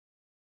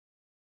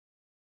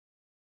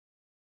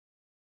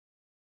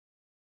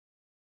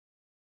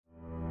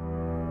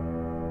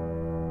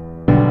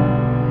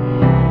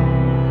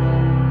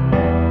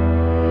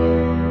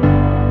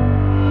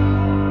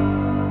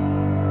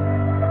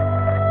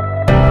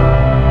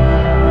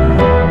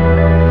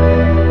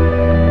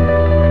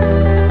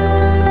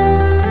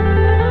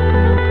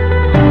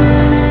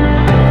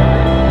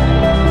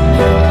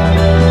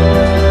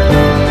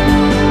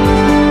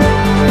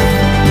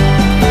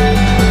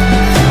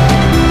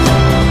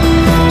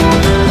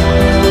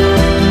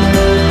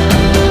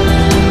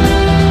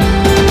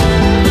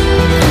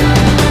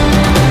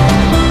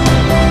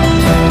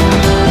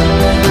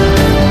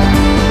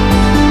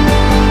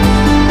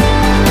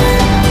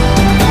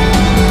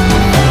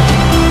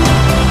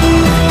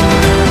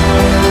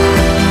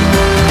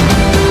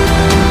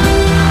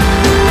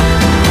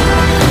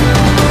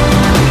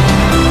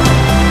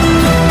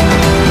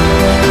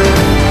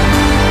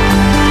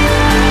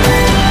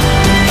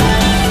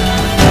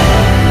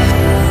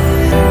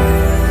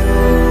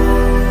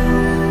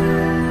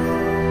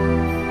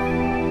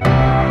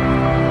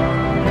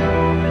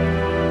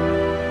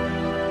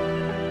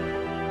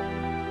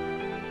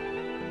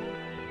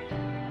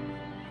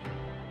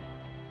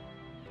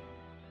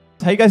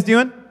How you guys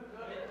doing?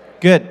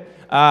 Good.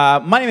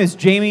 My name is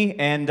Jamie,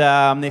 and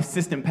I'm the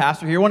assistant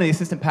pastor here, one of the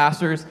assistant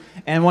pastors,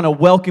 and I want to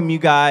welcome you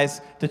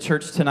guys to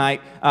church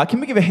tonight.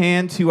 Can we give a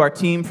hand to our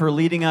team for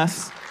leading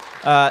us?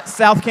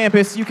 South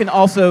Campus, you can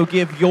also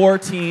give your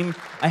team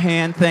a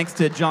hand. Thanks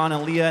to John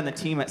and Leah and the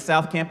team at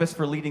South Campus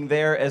for leading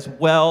there as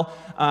well.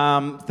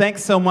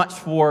 Thanks so much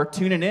for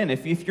tuning in.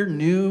 If you're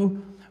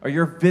new or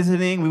you're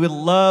visiting, we would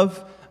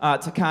love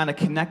to kind of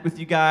connect with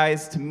you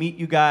guys, to meet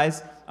you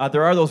guys.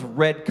 There are those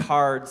red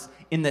cards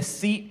in the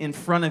seat in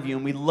front of you,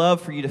 and we'd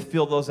love for you to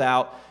fill those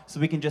out so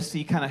we can just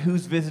see kind of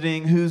who's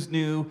visiting, who's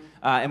new,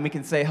 and we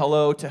can say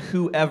hello to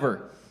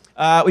whoever.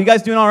 You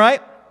guys doing all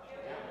right?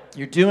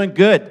 You're doing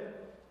good.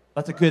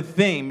 That's a good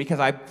thing,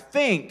 because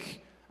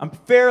I'm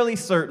fairly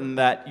certain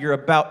that you're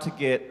about to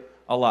get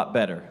a lot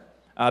better,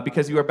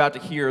 because you are about to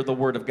hear the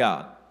Word of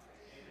God.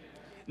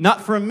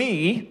 Not from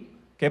me,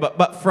 okay,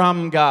 but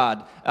from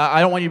God.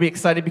 I don't want you to be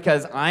excited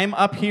because I'm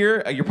up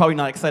here. You're probably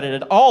not excited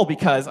at all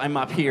because I'm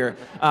up here.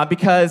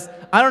 Because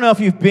I don't know if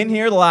you've been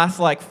here the last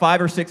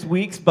 5 or 6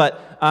 weeks,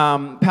 but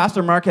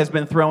Pastor Mark has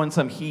been throwing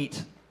some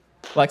heat,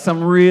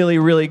 some really,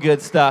 really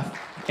good stuff.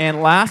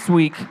 And last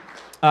week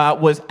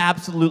was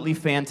absolutely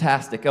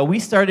fantastic. We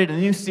started a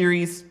new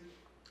series,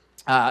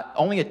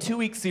 only a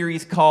 2-week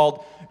series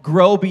called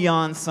Grow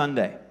Beyond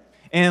Sunday.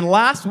 And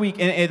last week,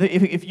 and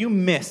if you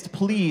missed,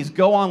 please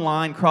go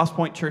online,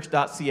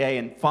 crosspointchurch.ca,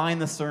 and find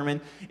the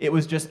sermon. It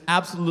was just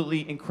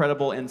absolutely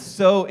incredible and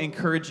so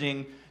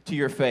encouraging to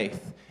your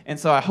faith. And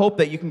so I hope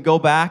that you can go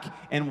back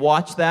and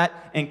watch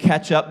that and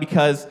catch up,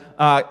 because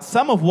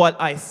some of what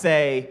I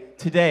say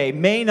today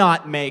may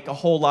not make a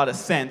whole lot of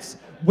sense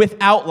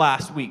without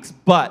last week's,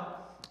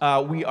 but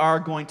we are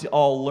going to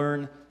all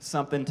learn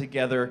something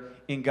together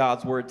in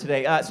God's Word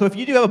today. So if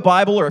you do have a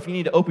Bible, or if you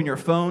need to open your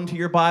phone to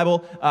your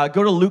Bible,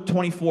 go to Luke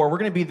 24. We're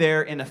going to be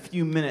there in a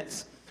few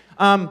minutes.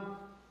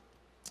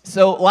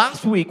 So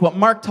last week, what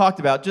Mark talked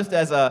about, just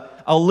as a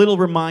little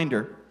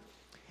reminder,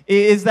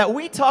 is that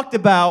we talked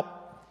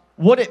about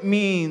what it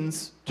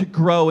means to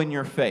grow in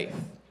your faith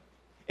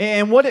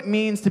and what it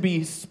means to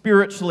be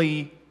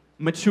spiritually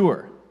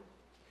mature.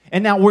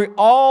 And now we're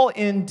all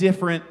in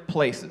different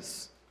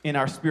places in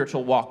our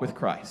spiritual walk with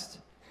Christ.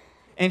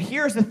 And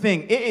here's the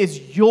thing, it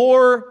is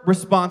your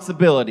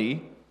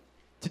responsibility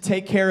to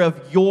take care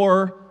of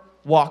your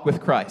walk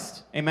with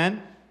Christ.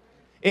 Amen?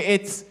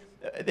 It's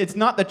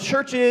not the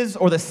church's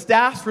or the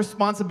staff's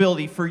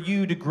responsibility for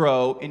you to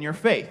grow in your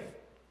faith.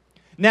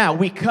 Now,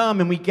 we come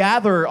and we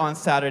gather on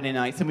Saturday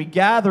nights and we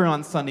gather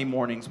on Sunday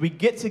mornings. We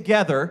get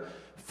together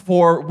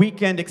for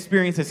weekend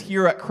experiences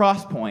here at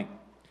Crosspoint.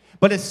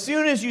 But as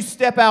soon as you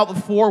step out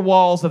the 4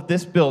 walls of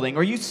this building,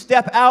 or you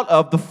step out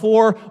of the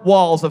 4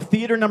 walls of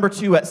Theater Number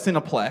 2 at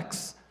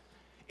Cineplex,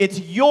 it's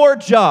your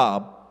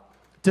job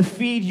to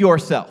feed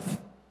yourself.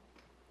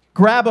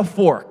 Grab a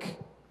fork.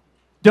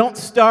 Don't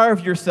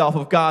starve yourself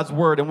of God's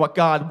Word and what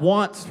God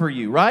wants for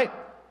you, right?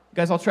 You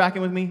guys all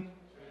tracking with me?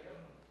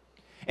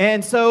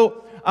 And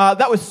so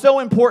that was so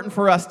important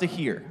for us to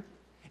hear,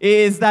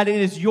 is that it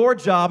is your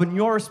job and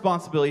your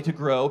responsibility to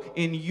grow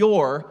in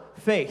your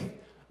faith.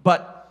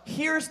 But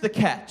here's the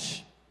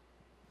catch,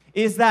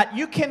 is that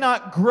you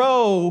cannot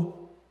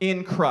grow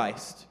in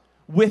Christ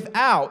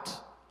without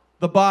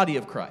the body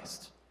of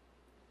Christ.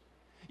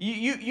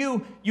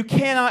 You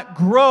cannot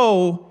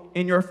grow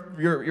in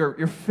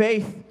your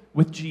faith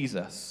with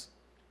Jesus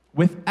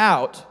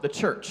without the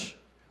church,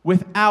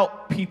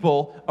 without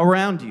people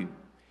around you.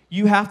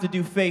 You have to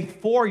do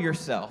faith for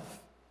yourself,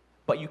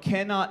 but you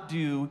cannot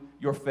do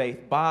your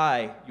faith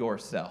by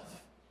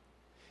yourself.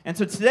 And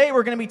so today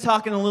we're going to be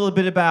talking a little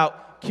bit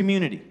about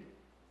community.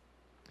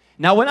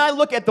 Now, when I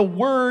look at the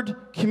word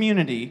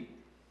community,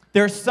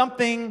 there's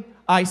something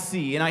I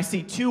see, and I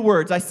see 2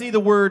 words. I see the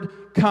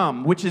word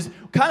come, which is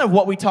kind of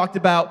what we talked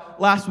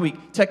about last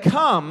week. To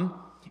come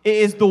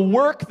is the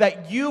work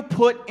that you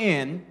put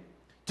in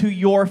to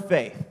your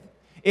faith.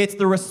 It's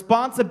the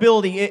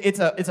responsibility. It's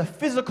a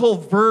physical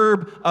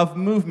verb of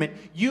movement.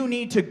 You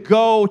need to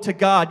go to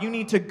God. You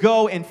need to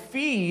go and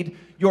feed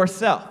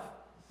yourself.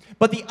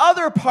 But the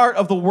other part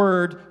of the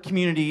word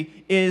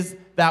community is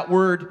that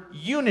word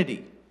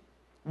unity,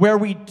 where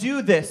we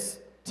do this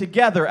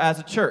together as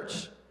a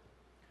church,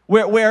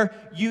 where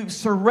you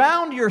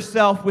surround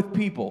yourself with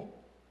people.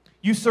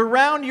 You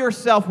surround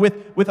yourself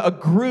with a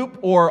group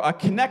or a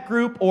connect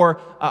group or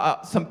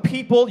some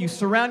people. You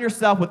surround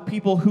yourself with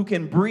people who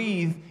can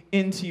breathe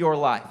into your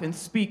life and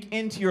speak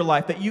into your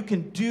life, that you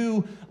can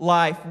do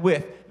life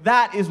with.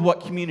 That is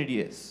what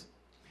community is.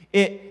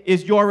 It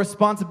is your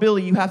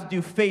responsibility. You have to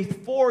do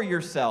faith for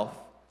yourself,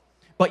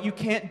 but you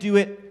can't do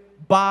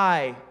it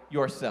by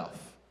yourself.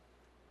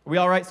 Are we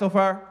all right so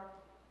far?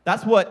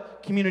 That's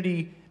what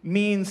community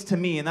means to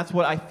me, and that's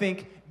what I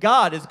think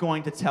God is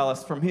going to tell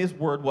us from His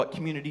Word what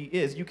community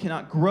is. You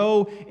cannot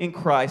grow in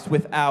Christ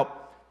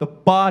without the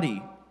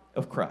body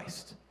of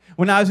Christ.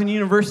 When I was in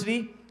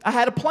university, I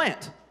had a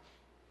plant.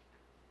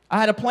 I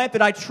had a plant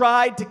that I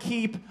tried to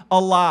keep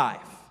alive.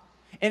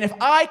 And if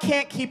I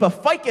can't keep a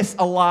ficus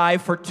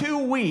alive for 2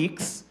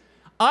 weeks,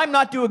 I'm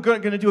not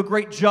going to do a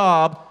great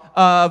job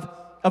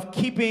of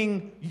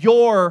keeping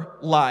your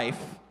life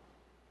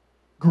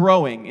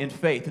growing in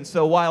faith. And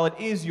so while it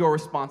is your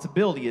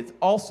responsibility, it's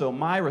also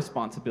my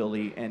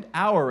responsibility and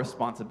our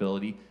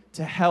responsibility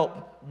to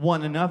help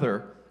one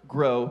another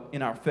grow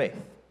in our faith.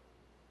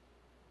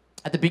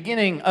 At the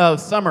beginning of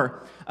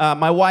summer,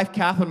 my wife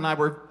Catherine and I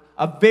were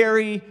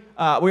we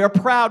were a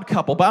proud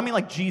couple, but I mean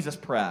like Jesus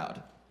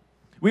proud.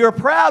 We were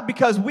proud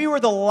because we were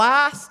the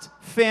last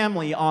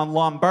family on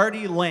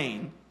Lombardy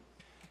Lane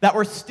that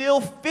were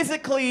still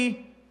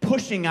physically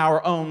pushing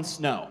our own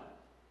snow.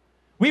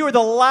 We were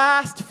the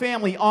last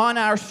family on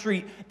our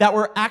street that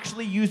were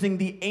actually using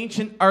the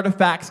ancient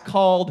artifacts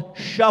called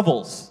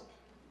shovels.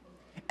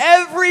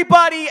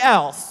 Everybody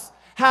else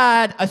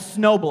had a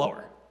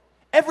snowblower.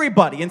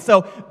 Everybody. And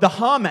so the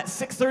hum at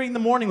 6:30 in the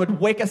morning would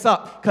wake us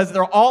up because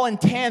they're all in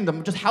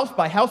tandem, just house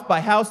by house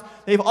by house.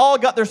 They've all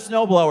got their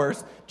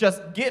snowblowers,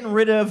 just getting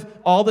rid of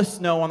all the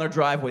snow on their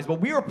driveways. But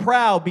we were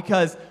proud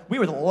because we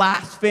were the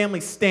last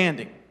family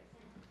standing.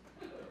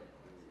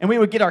 And we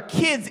would get our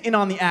kids in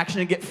on the action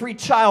and get free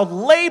child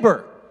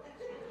labor.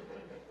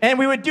 And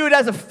we would do it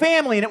as a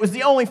family, and it was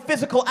the only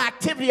physical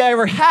activity I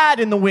ever had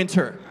in the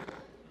winter.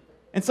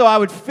 And so I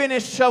would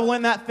finish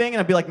shoveling that thing, and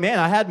I'd be like, man,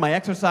 I had my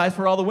exercise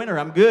for all the winter.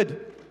 I'm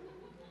good.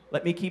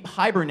 Let me keep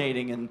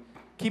hibernating and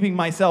keeping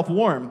myself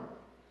warm.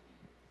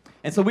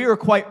 And so we were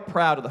quite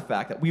proud of the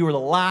fact that we were the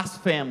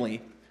last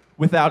family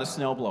without a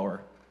snowblower.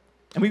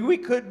 And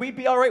we'd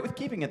be all right with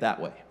keeping it that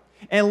way.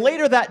 And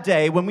later that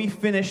day, when we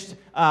finished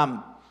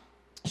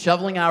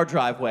shoveling our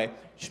driveway,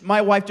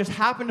 my wife just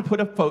happened to put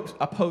a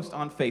post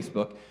on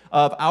Facebook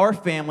of our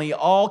family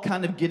all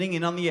kind of getting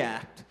in on the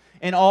act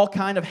and all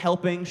kind of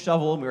helping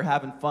shovel, and we were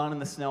having fun in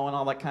the snow and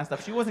all that kind of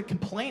stuff. She wasn't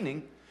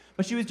complaining,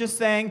 but she was just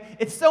saying,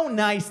 it's so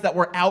nice that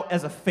we're out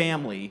as a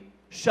family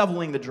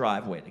shoveling the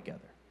driveway together.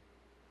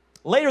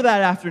 Later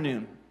that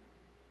afternoon,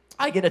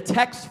 I get a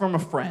text from a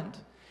friend,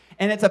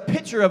 and it's a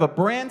picture of a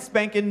brand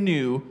spanking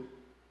new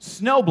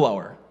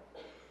snowblower.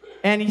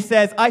 And he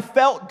says, I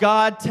felt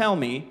God tell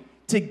me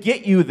to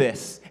get you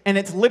this, and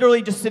it's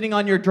literally just sitting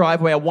on your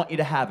driveway. I want you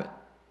to have it.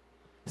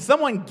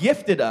 Someone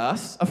gifted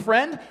us, a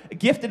friend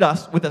gifted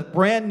us with a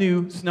brand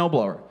new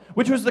snowblower,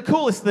 which was the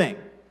coolest thing.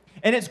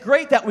 And it's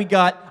great that we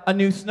got a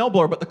new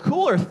snowblower, but the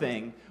cooler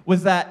thing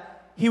was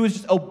that he was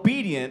just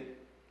obedient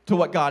to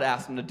what God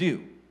asked him to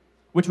do,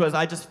 which was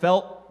I just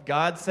felt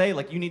God say,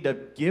 like, you need to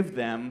give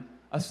them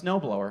a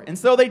snowblower. And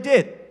so they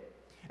did.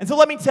 And so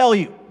let me tell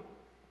you,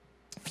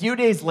 a few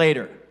days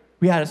later,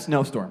 we had a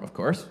snowstorm, of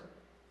course.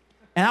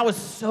 And I was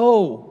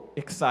so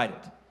excited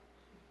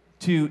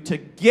to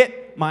get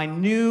my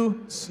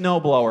new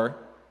snowblower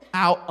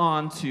out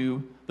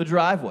onto the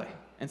driveway.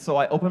 And so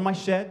I opened my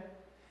shed,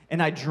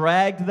 and I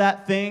dragged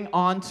that thing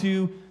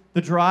onto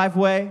the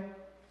driveway.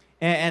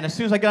 And as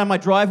soon as I got on my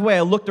driveway,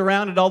 I looked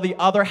around at all the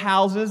other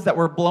houses that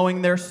were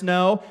blowing their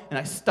snow, and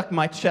I stuck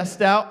my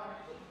chest out,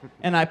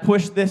 and I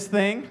pushed this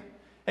thing.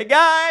 Hey,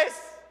 guys,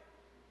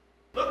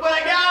 look what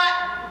I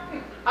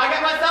got. I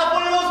got myself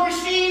one of those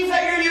machines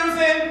that you're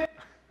using.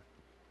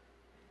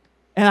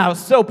 And I was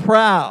so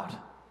proud.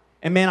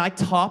 And man, I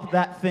topped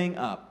that thing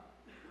up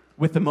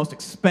with the most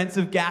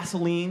expensive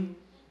gasoline.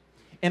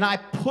 And I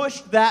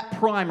pushed that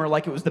primer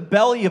like it was the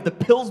belly of the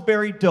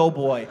Pillsbury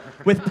Doughboy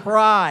with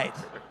pride.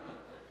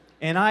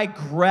 And I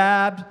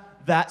grabbed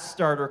that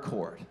starter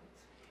cord.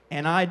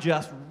 And I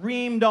just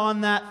reamed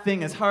on that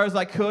thing as hard as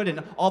I could.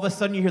 And all of a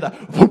sudden you hear the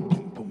boom,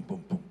 boom, boom, boom,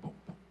 boom, boom,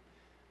 boom.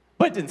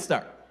 But it didn't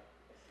start.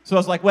 So I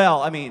was like,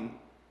 well, I mean,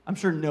 I'm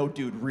sure no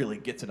dude really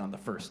gets it on the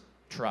first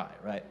try,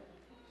 right?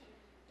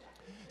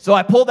 So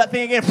I pulled that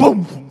thing again,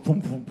 boom, boom, boom,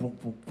 boom, boom,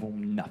 boom,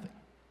 boom, nothing.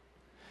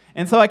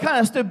 And so I kind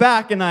of stood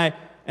back and I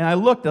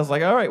looked. I was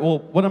like, all right, well,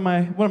 what am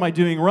I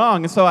doing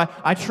wrong? And so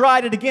I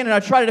tried it again, and I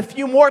tried it a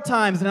few more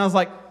times, and I was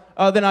like,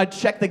 then I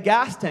checked the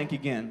gas tank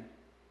again.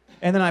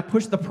 And then I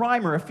pushed the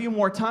primer a few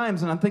more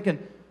times, and I'm thinking,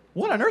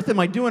 what on earth am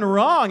I doing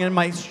wrong? And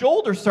my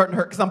shoulder's starting to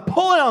hurt because I'm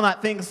pulling on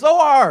that thing so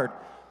hard.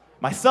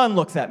 My son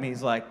looks at me.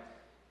 He's like,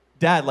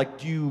 Dad, like,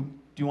 do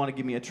you want to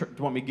give me do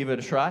you want me to give it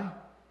a try? And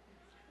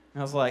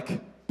I was like,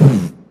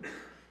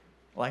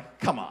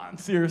 come on,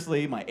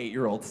 seriously, my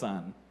 8-year-old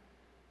son.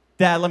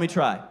 Dad, let me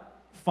try.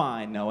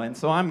 Fine, Noah. And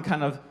so I'm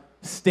kind of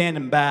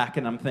standing back,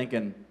 and I'm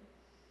thinking,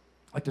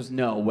 like, there's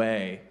no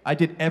way. I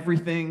did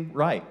everything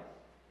right.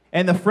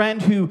 And the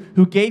friend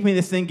who gave me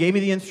this thing gave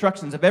me the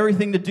instructions of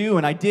everything to do,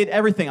 and I did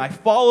everything. I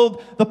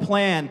followed the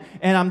plan,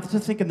 and I'm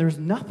just thinking there's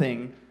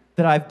nothing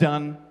that I've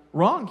done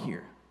wrong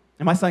here.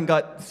 And my son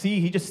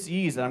he just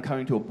sees that I'm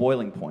coming to a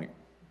boiling point.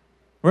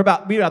 We were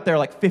out there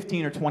like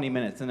 15 or 20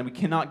 minutes, and then we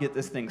cannot get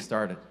this thing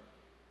started.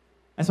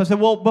 And so I said,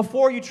 well,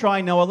 before you try,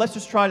 Noah, let's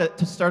just try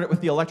to start it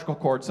with the electrical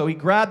cord. So he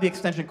grabbed the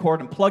extension cord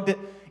and plugged it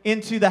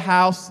into the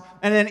house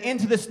and then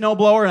into the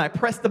snowblower, and I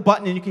pressed the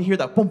button, and you can hear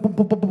the boom, boom,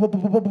 boom, boom, boom,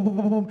 boom, boom, boom, boom,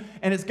 boom, boom,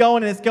 and it's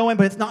going,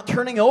 but it's not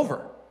turning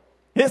over.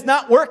 It's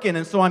not working,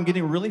 and so I'm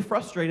getting really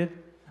frustrated.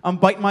 I'm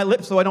biting my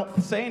lips so I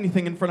don't say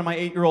anything in front of my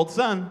 8-year-old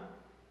son.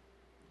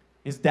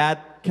 Dad,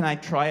 can I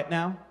try it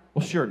now?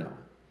 Well, sure, no.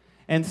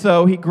 And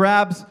so he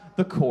grabs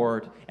the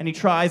cord, and he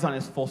tries on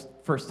his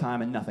first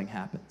time, and nothing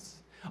happens.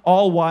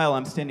 All while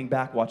I'm standing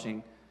back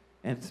watching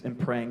and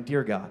praying,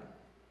 "Dear God,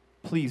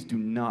 please do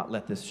not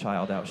let this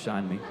child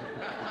outshine me."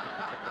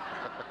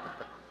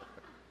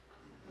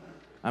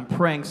 I'm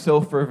praying so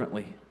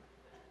fervently,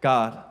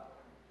 "God,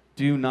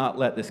 do not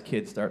let this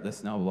kid start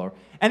this snowblower."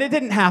 And it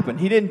didn't happen.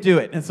 He didn't do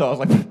it. And so I was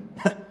like,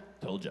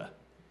 told ya.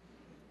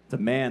 It's a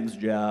man's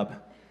job.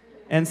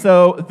 And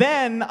so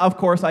then, of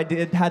course, I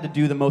had to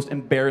do the most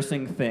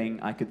embarrassing thing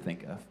I could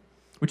think of,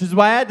 which is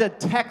why I had to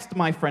text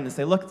my friend and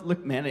say,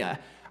 look, man,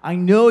 I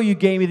know you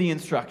gave me the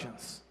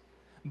instructions,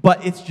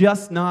 but it's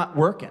just not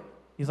working.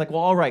 He's like,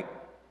 "Well, all right,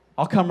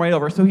 I'll come right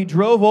over." So he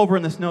drove over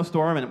in the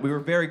snowstorm, and we were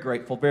very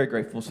grateful, very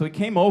grateful. So he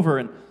came over,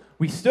 and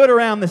we stood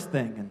around this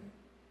thing, and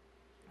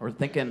we're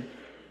thinking,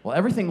 well,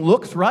 everything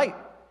looks right.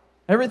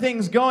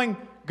 Everything's going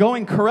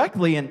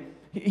correctly, and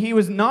he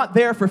was not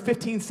there for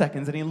 15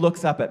 seconds, and he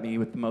looks up at me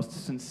with the most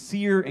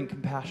sincere and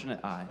compassionate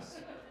eyes.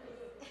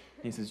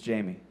 He says,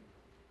 "Jamie,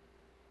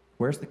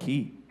 where's the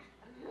key?"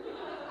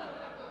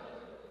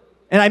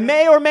 And I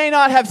may or may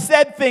not have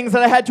said things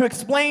that I had to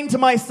explain to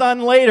my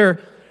son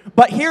later,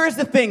 but here's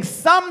the thing.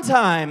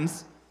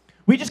 Sometimes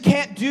we just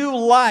can't do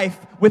life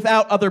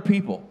without other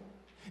people.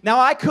 Now,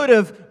 I could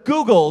have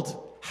Googled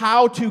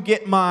how to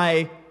get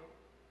my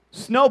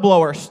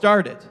snowblower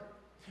started,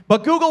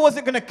 but Google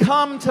wasn't going to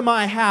come to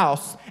my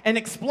house and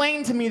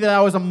explain to me that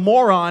I was a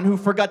moron who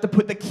forgot to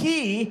put the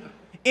key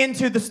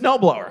into the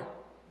snowblower.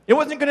 It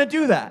wasn't going to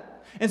do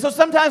that. And so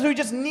sometimes we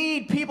just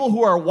need people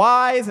who are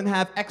wise and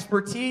have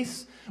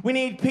expertise. We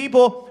need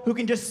people who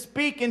can just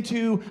speak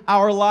into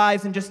our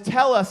lives and just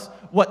tell us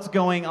what's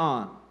going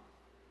on.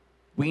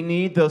 We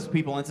need those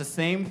people, and it's the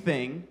same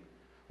thing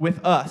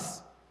with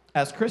us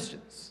as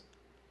Christians.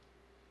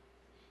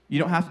 You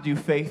don't have to do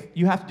faith.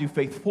 You have to do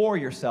faith for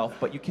yourself,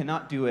 but you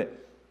cannot do it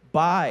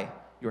by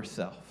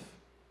yourself.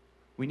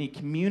 We need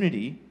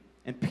community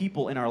and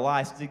people in our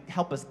lives to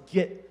help us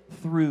get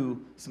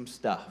through some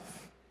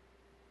stuff.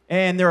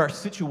 And there are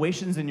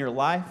situations in your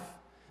life,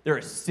 there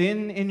is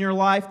sin in your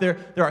life, there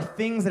are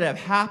things that have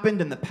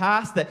happened in the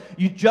past that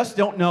you just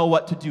don't know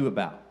what to do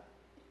about.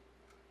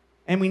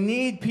 And we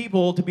need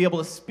people to be able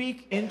to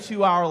speak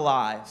into our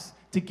lives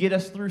to get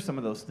us through some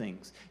of those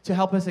things, to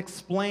help us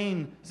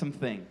explain some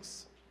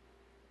things.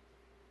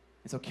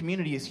 And so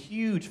community is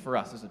huge for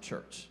us as a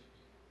church.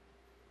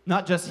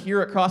 Not just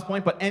here at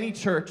Crosspoint, but any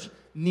church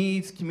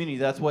needs community.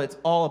 That's what it's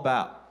all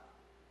about.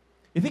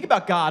 You think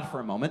about God for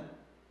a moment.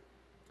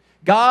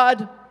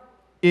 God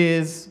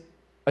is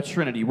a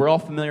Trinity. We're all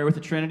familiar with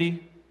the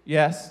Trinity,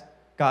 yes?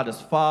 God is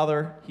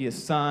Father, He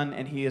is Son,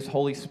 and He is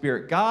Holy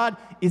Spirit. God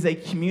is a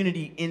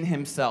community in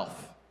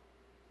Himself.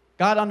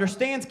 God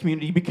understands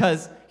community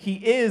because He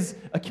is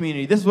a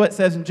community. This is what it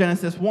says in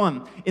Genesis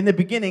 1. In the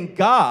beginning,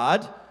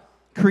 God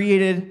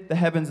created the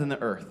heavens and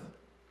the earth.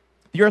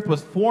 The earth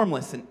was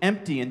formless and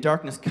empty, and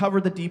darkness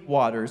covered the deep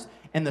waters,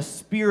 and the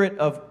Spirit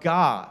of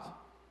God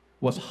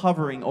was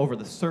hovering over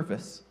the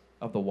surface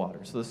of the water.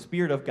 So the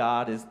Spirit of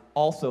God is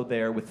also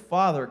there with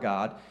Father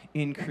God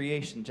in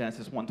creation,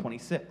 Genesis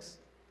 1:26.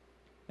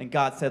 And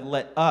God said,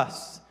 "Let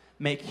us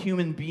make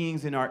human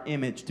beings in our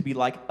image to be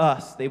like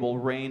us. They will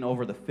reign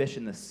over the fish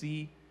in the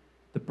sea,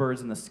 the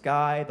birds in the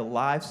sky, the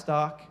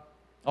livestock,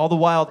 all the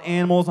wild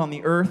animals on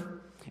the earth,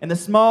 and the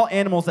small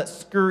animals that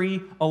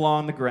scurry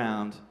along the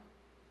ground."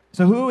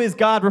 So who is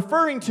God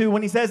referring to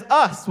when He says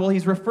us? Well,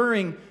 He's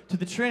referring to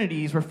the Trinity.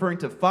 He's referring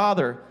to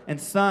Father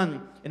and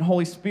Son and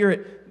Holy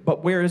Spirit.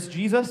 But where is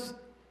Jesus?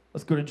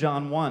 Let's go to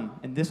John 1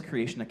 in this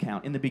creation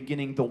account. In the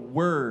beginning, the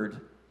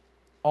Word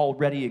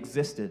already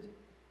existed.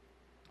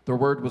 The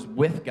Word was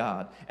with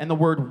God, and the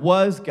Word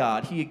was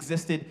God. He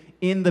existed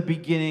in the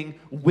beginning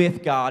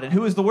with God. And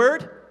who is the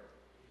Word?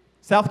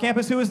 South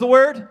Campus, who is the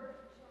Word?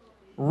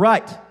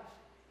 Right.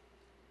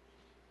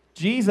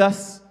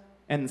 Jesus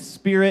and the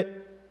Spirit,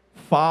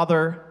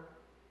 Father,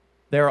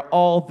 they're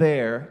all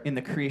there in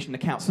the creation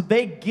account. So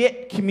they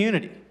get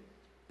community.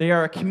 They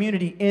are a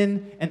community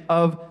in and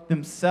of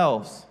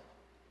themselves.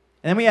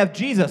 And then we have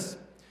Jesus.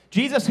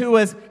 Jesus, who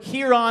was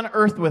here on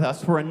earth with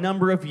us for a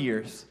number of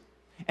years.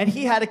 And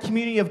He had a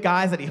community of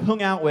guys that He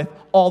hung out with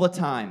all the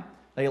time,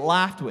 that He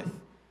laughed with,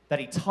 that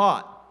He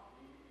taught,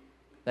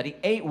 that He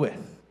ate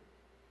with,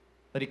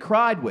 that He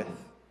cried with.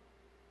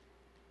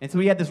 And so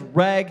He had this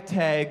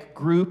ragtag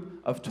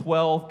group of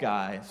 12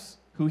 guys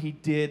who He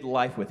did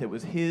life with. It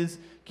was His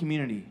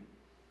community.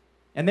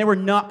 And they were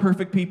not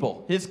perfect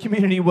people. His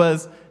community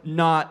was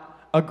not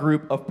a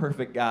group of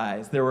perfect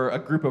guys. There were a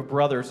group of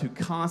brothers who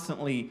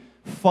constantly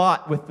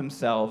fought with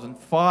themselves and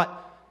fought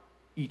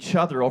each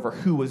other over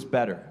who was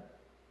better.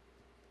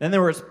 Then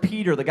there was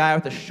Peter, the guy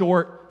with the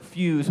short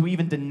fuse, who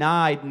even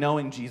denied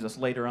knowing Jesus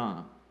later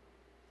on.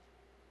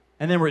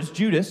 And then there was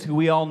Judas, who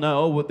we all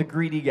know, with the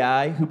greedy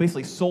guy who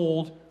basically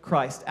sold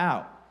Christ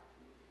out.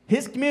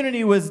 His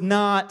community was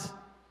not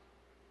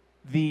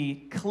the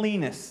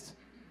cleanest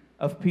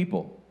of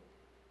people.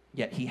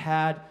 Yet he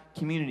had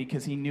community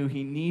because he knew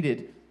he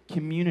needed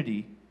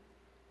community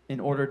in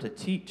order to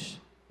teach,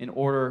 in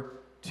order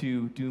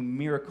to do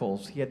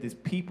miracles. He had these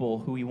people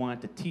who he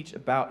wanted to teach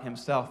about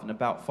himself and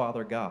about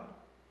Father God.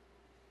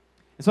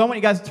 And so I want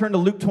you guys to turn to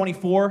Luke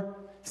 24,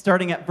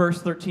 starting at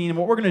verse 13. And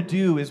what we're going to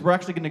do is we're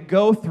actually going to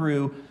go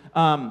through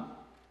a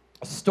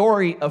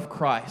story of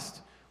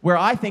Christ, where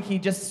I think he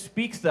just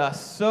speaks to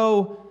us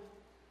so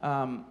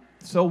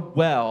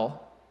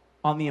well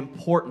on the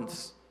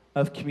importance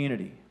of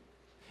community.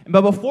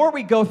 But before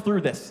we go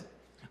through this,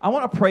 I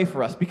want to pray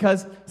for us,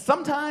 because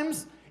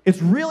sometimes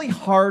it's really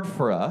hard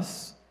for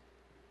us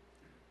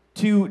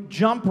to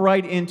jump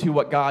right into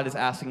what God is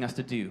asking us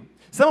to do.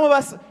 Some of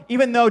us,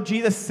 even though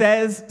Jesus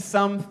says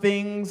some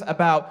things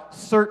about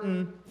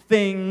certain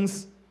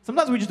things,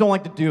 sometimes we just don't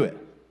like to do it.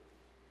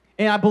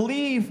 And I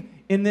believe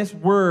in this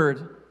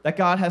word that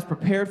God has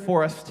prepared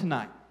for us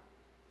tonight.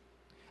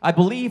 I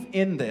believe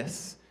in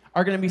this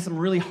are going to be some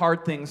really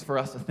hard things for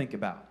us to think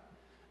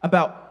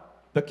about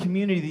the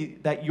community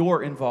that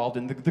you're involved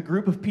in, the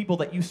group of people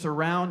that you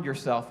surround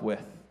yourself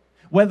with,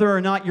 whether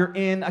or not you're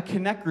in a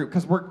Connect group,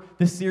 because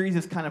this series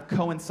is kind of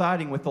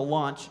coinciding with the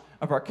launch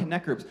of our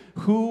Connect groups.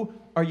 Who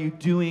are you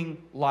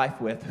doing life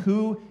with?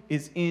 Who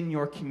is in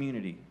your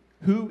community?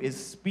 Who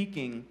is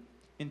speaking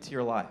into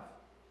your life?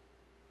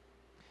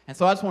 And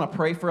so I just want to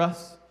pray for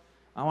us.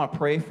 I want to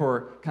pray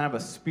for kind of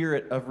a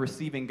spirit of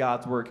receiving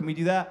God's word. Can we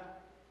do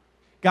that?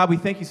 God, we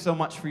thank you so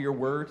much for your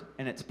word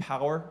and its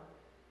power.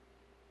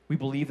 We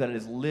believe that it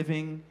is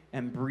living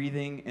and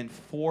breathing and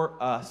for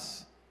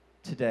us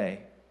today.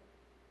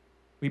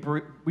 We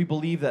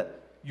believe that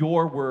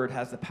your word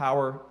has the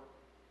power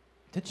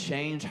to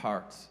change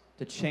hearts,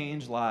 to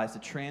change lives, to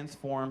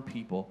transform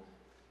people,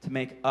 to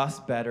make us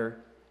better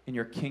and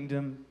your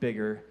kingdom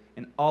bigger.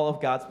 And all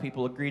of God's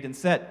people agreed and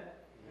said,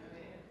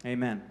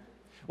 Amen.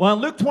 Well, in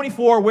Luke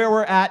 24, where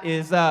we're at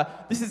is,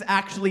 this is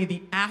actually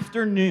the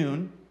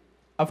afternoon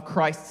of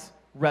Christ's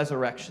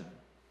resurrection.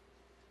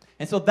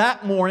 And so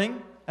that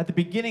morning, at the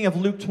beginning of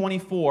Luke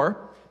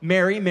 24,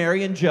 Mary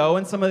and Joe,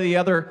 and some of the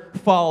other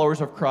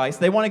followers of Christ,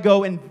 they want to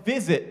go and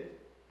visit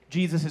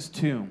Jesus'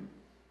 tomb.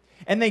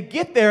 And they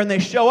get there and they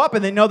show up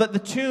and they know that the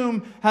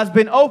tomb has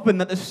been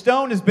opened, that the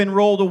stone has been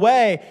rolled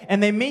away.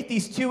 And they meet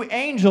these two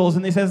angels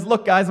and they says,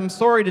 look guys, I'm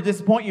sorry to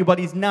disappoint you, but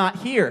he's not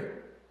here.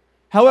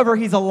 However,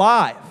 he's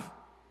alive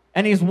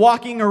and he's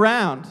walking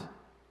around.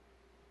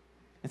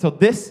 And so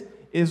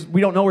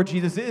we don't know where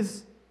Jesus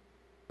is,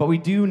 but we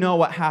do know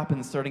what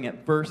happens starting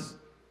at verse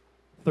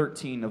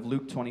 13 of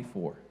Luke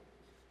 24.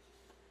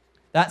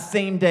 That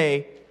same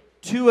day,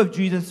 two of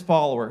Jesus'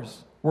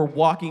 followers were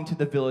walking to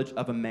the village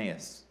of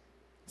Emmaus,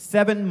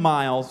 7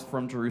 miles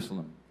from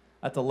Jerusalem.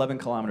 That's 11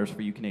 kilometers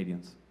for you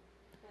Canadians.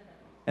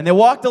 And they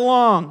walked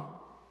along.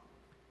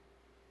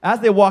 As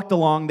they walked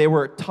along, they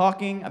were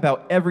talking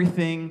about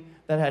everything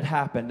that had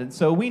happened. And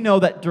so we know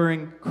that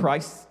during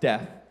Christ's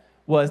death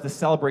was the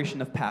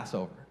celebration of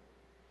Passover.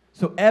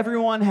 So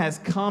everyone has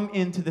come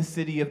into the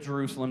city of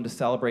Jerusalem to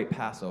celebrate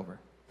Passover.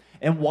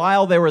 And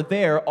while they were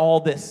there,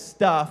 all this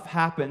stuff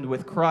happened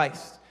with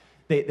Christ.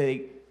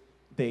 They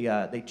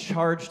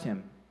charged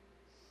him.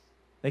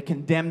 They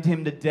condemned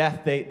him to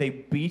death.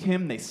 They beat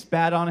him. They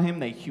spat on him.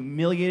 They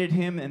humiliated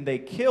him. And they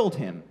killed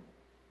him.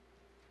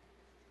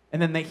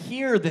 And then they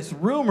hear this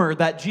rumor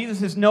that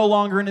Jesus is no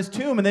longer in his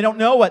tomb, and they don't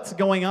know what's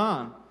going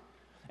on.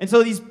 And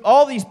so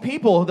all these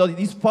people,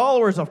 these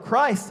followers of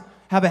Christ,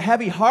 have a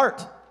heavy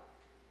heart.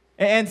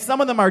 And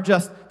some of them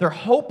their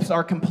hopes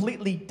are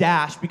completely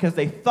dashed because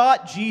they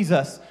thought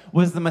Jesus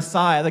was the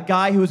Messiah, the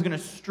guy who was going to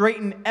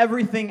straighten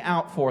everything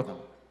out for them.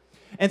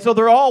 And so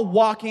they're all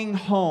walking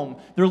home.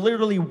 They're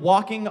literally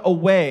walking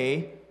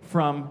away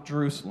from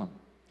Jerusalem.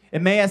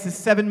 Emmaus is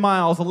 7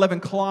 miles,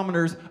 11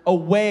 kilometers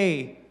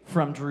away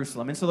from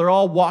Jerusalem. And so they're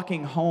all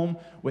walking home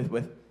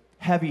with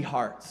heavy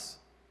hearts.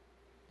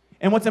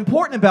 And what's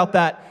important about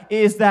that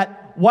is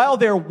that while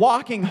they're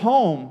walking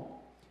home,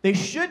 they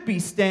should be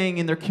staying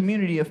in their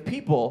community of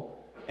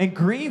people and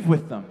grieve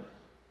with them.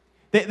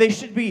 They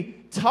should be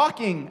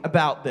talking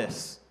about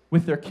this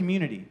with their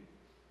community.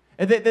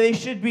 And they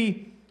should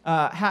be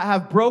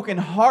have broken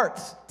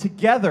hearts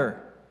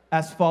together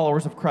as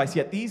followers of Christ.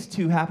 Yet these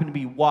two happen to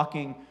be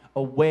walking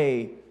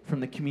away from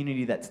the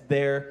community that's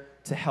there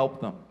to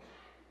help them.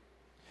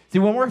 See,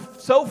 when we're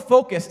so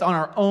focused on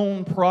our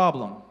own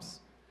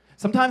problems,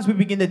 sometimes we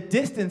begin to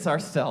distance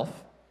ourselves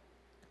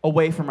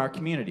away from our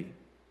community.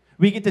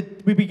 We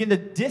begin to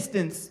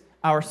distance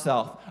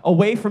ourselves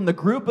away from the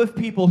group of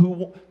people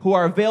who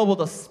are available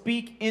to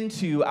speak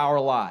into our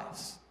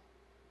lives.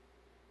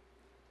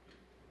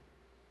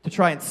 To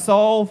try and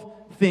solve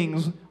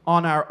things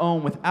on our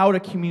own without a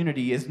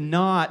community is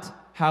not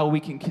how we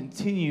can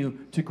continue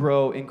to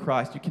grow in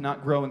Christ. You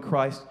cannot grow in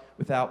Christ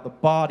without the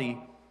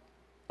body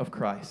of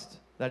Christ.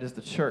 That is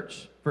the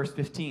church. Verse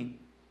 15.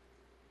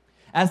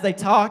 As they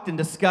talked and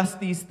discussed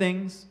these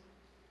things,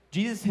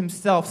 Jesus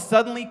himself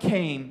suddenly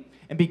came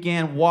and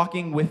began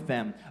walking with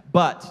them,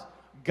 but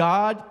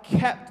God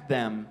kept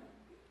them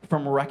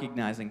from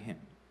recognizing him.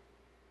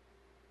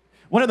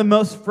 One of the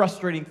most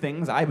frustrating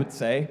things, I would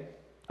say,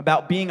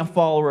 about being a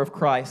follower of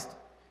Christ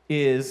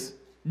is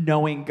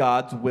knowing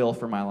God's will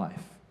for my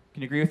life.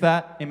 Can you agree with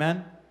that?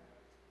 Amen?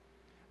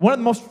 One of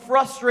the most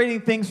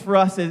frustrating things for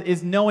us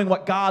is knowing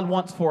what God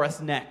wants for us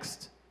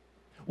next.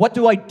 What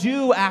do I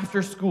do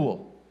after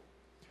school?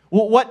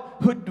 Well,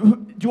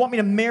 do you want me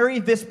to marry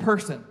this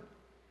person?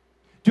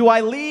 Do I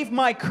leave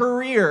my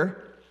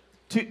career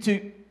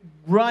to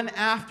run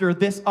after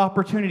this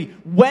opportunity?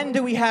 When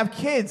do we have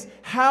kids?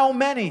 How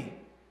many?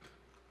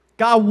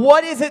 God,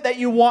 what is it that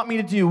you want me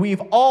to do?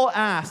 We've all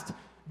asked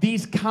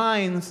these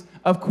kinds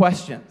of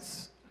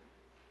questions.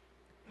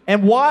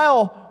 And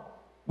while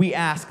we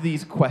ask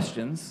these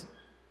questions,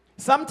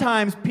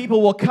 sometimes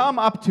people will come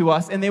up to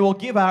us and they will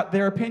give out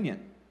their opinion.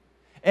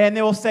 And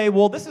they will say,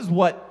 well, this is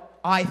what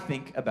I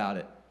think about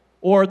it.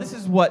 Or this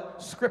is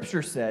what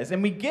Scripture says.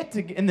 And we get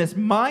in this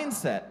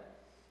mindset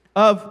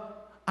of,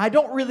 I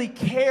don't really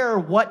care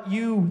what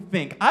you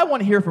think. I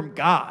want to hear from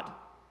God.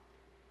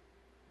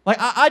 Like,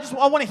 I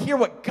want to hear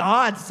what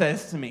God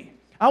says to me.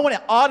 I want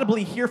to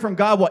audibly hear from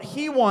God what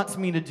He wants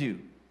me to do.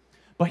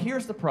 But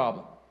here's the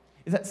problem,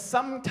 is that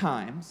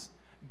sometimes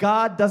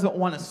God doesn't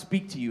want to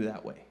speak to you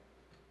that way.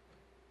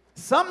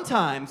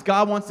 Sometimes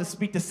God wants to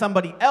speak to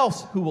somebody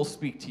else who will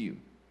speak to you.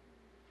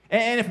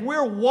 And if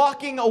we're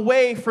walking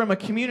away from a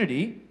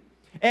community,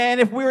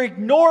 and if we're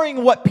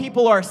ignoring what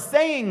people are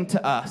saying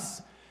to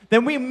us,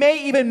 then we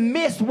may even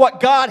miss what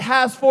God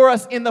has for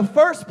us in the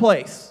first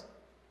place.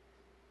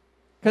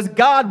 Because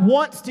God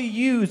wants to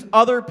use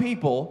other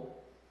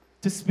people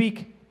to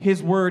speak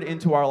His word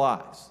into our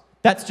lives.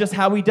 That's just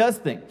how He does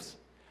things.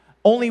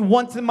 Only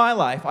once in my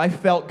life, I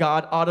felt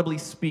God audibly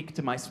speak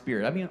to my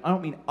spirit. I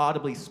don't mean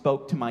audibly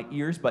spoke to my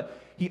ears, but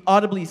He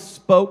audibly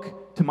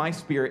spoke to my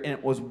spirit, and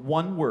it was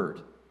one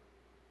word.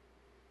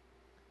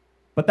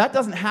 But that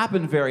doesn't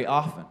happen very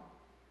often.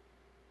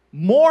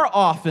 More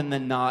often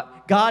than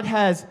not, God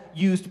has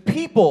used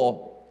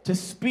people to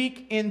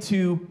speak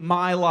into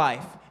my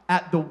life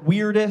at the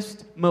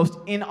weirdest, most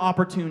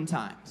inopportune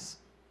times.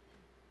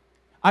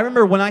 I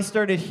remember when I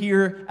started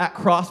here at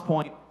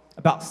Crosspoint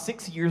about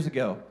 6 years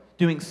ago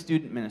doing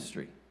student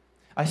ministry.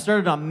 I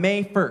started on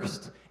May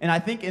 1st, and I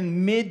think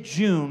in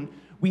mid-June,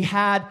 we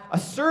had a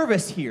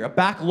service here, a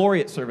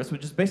baccalaureate service,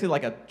 which is basically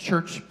like a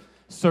church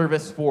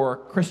service for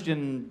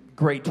Christian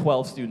grade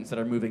 12 students that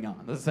are moving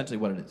on. That's essentially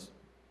what it is.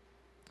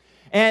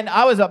 And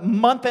I was a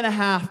month and a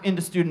half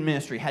into student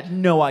ministry, had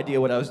no idea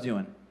what I was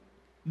doing.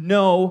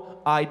 No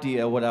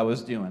idea what I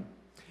was doing.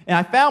 And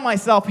I found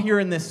myself here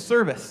in this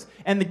service,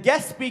 and the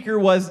guest speaker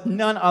was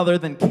none other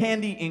than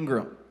Candy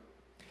Ingram.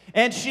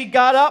 And she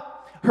got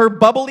up, her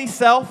bubbly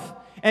self,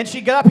 and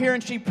she got up here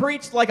and she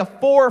preached like a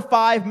 4 or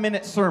 5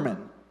 minute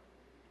sermon.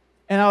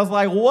 And I was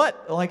like,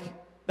 what? Like,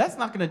 that's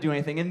not going to do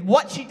anything. And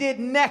what she did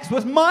next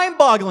was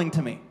mind-boggling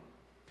to me.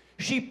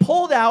 She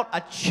pulled out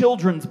a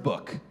children's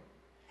book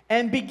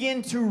and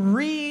began to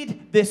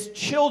read this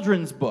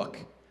children's book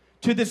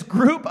to this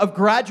group of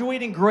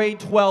graduating grade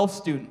 12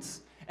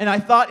 students. And I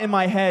thought in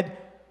my head,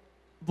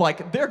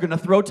 like, they're going to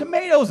throw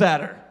tomatoes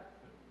at her.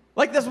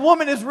 Like, this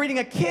woman is reading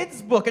a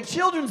kid's book, a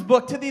children's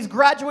book, to these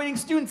graduating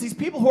students, these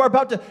people who are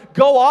about to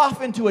go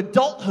off into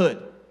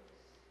adulthood.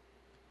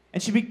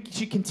 And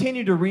she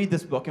continued to read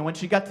this book, and when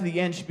she got to the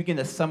end, she began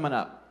to sum it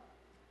up.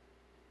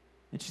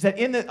 And she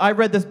said, I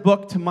read this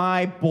book to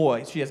my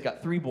boys. She has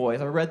got 3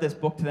 boys. I read this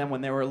book to them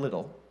when they were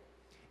little.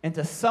 And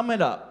to sum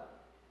it up,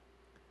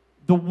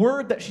 the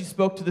word that she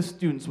spoke to the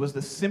students was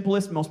the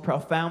simplest, most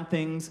profound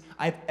things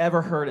I've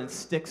ever heard, and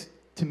sticks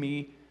to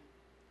me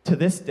to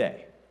this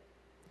day.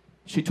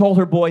 She told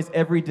her boys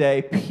every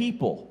day,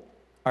 people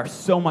are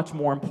so much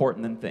more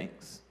important than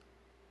things.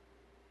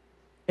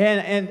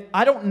 And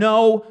I don't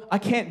know, I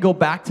can't go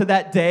back to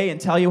that day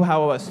and tell you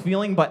how I was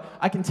feeling, but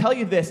I can tell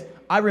you this.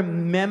 I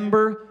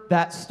remember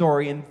that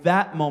story and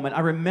that moment.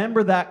 I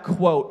remember that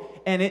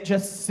quote, and it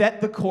just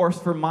set the course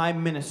for my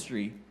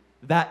ministry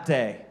that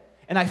day.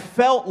 And I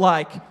felt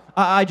like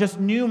I just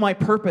knew my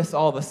purpose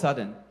all of a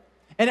sudden.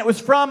 And it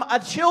was from a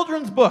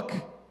children's book.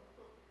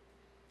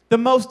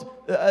 One of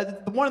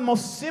the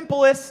most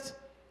simplest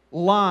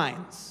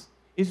lines.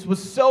 It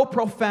was so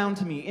profound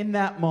to me in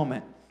that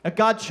moment that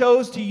God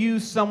chose to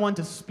use someone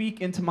to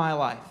speak into my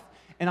life.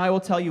 And I will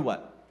tell you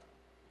what,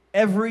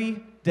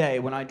 every day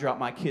when I drop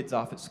my kids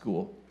off at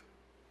school,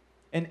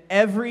 and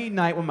every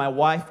night when my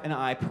wife and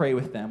I pray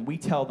with them, we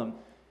tell them,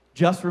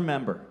 just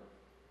remember,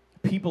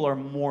 people are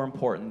more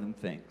important than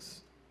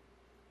things.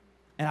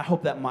 And I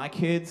hope that my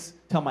kids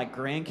tell my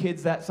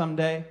grandkids that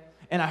someday,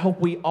 and I hope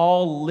we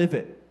all live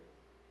it.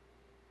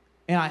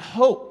 And I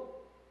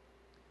hope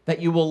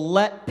that you will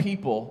let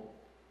people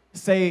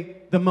say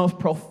the most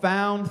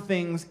profound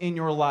things in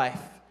your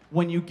life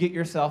when you get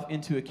yourself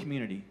into a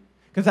community.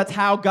 Because that's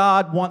how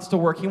God wants to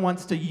work. He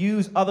wants to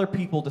use other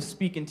people to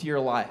speak into your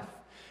life.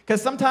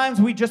 Because sometimes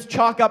we just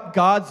chalk up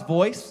God's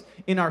voice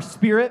in our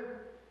spirit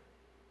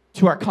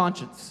to our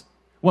conscience.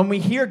 When we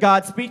hear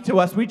God speak to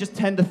us, we just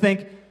tend to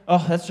think,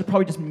 oh, that's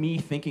probably just me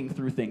thinking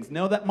through things.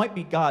 No, that might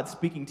be God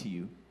speaking to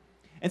you.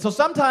 And so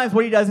sometimes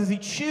what He does is He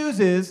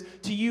chooses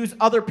to use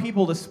other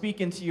people to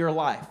speak into your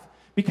life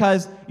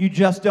because you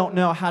just don't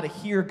know how to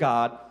hear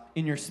God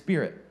in your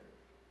spirit.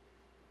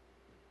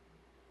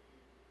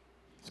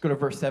 Let's go to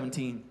verse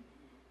 17.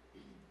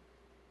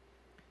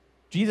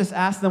 Jesus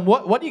asked them,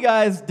 what are you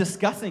guys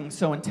discussing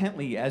so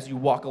intently as you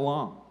walk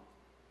along?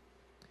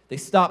 They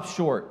stopped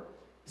short,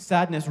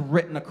 sadness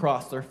written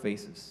across their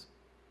faces.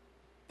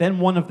 Then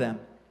one of them,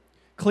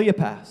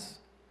 Cleopas,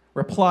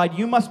 replied,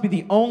 "You must be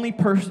the only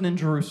person in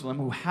Jerusalem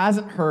who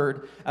hasn't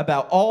heard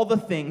about all the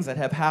things that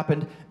have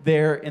happened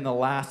there in the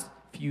last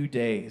few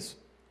days."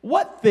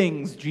 What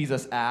things,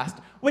 Jesus asked,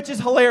 which is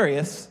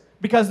hilarious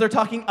because they're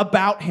talking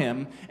about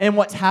him and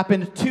what's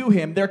happened to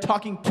him. They're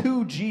talking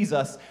to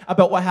Jesus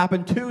about what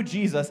happened to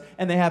Jesus,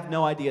 and they have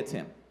no idea it's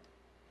him.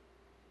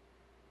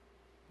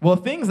 Well,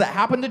 things that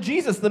happened to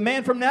Jesus, the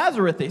man from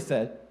Nazareth, they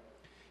said.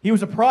 He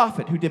was a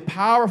prophet who did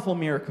powerful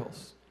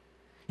miracles.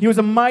 He was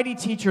a mighty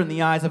teacher in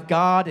the eyes of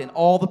God and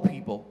all the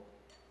people.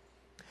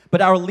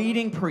 But our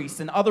leading priests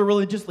and other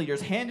religious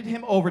leaders handed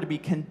him over to be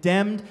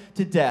condemned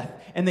to death,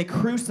 and they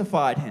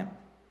crucified him.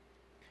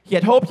 He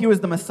had hoped he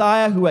was the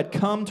Messiah who had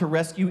come to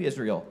rescue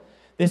Israel.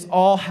 This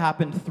all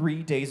happened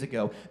 3 days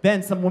ago.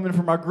 Then some women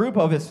from our group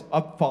of his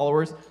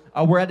followers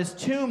were at his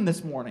tomb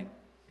this morning.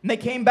 And they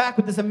came back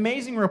with this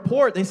amazing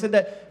report. They said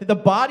that the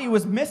body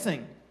was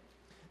missing.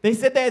 They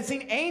said they had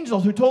seen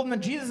angels who told them that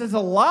Jesus is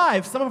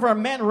alive. Some of our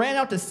men ran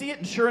out to see it,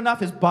 and sure enough,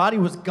 his body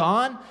was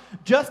gone,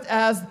 just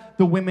as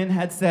the women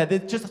had said.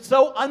 It's just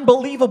so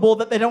unbelievable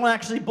that they don't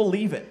actually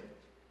believe it.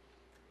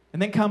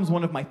 And then comes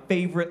one of my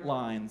favorite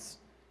lines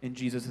in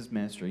Jesus'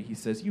 ministry. He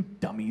says, "You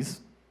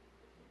dummies."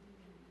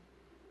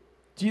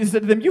 Jesus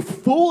said to them, "You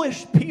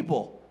foolish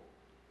people.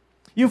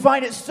 You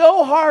find it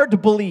so hard to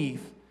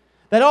believe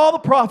that all the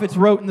prophets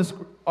wrote in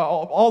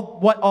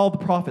all the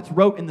prophets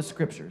wrote in the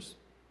scriptures.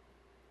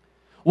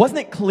 Wasn't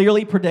it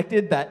clearly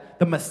predicted that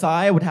the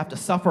Messiah would have to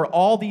suffer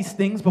all these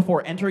things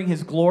before entering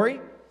his glory?"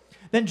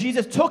 Then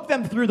Jesus took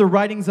them through the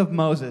writings of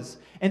Moses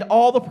and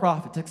all the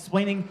prophets,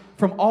 explaining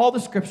from all the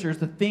scriptures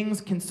the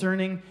things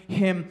concerning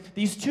him.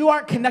 These two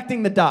aren't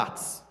connecting the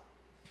dots.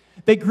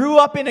 They grew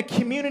up in a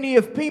community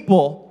of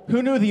people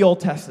who knew the Old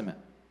Testament.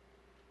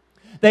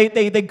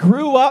 They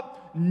grew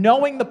up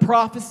knowing the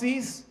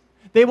prophecies.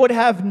 They would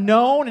have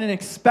known and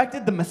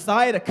expected the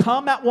Messiah to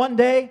come at one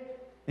day,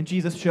 and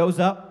Jesus shows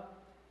up,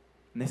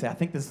 and they say, "I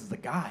think this is the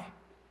guy.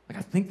 Like,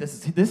 I think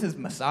this is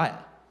Messiah.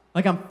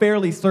 Like, I'm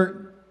fairly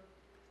certain."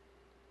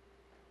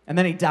 And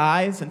then he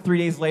dies, and 3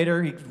 days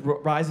later, he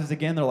rises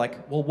again. They're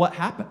like, "Well, what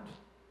happened?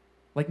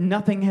 Like,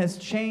 nothing has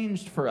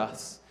changed for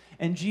us."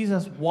 And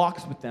Jesus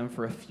walks with them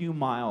for a few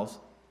miles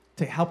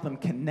to help them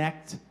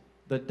connect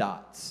the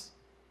dots.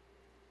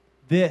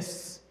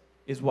 This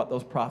is what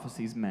those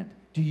prophecies meant.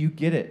 Do you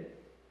get it?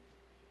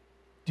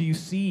 Do you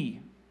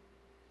see?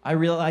 I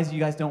realize you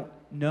guys don't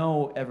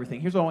know everything.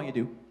 Here's what I want you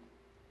to do.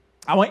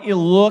 I want you to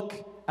look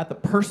at the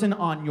person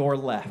on your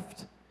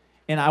left,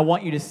 and I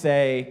want you to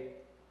say,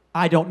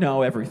 "I don't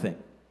know everything."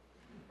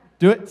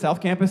 Do it,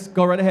 South Campus,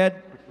 go right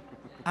ahead.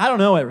 I don't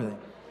know everything.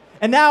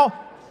 And now,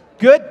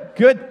 good,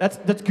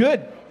 that's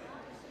good.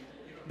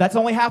 That's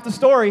only half the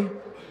story.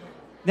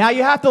 Now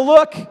you have to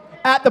look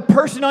at the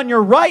person on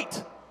your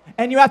right,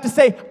 and you have to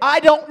say,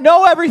 "I don't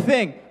know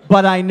everything,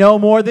 but I know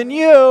more than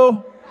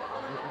you."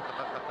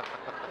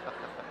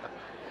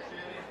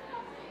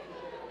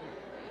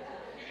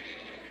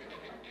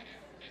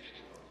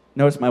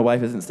 Notice my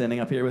wife isn't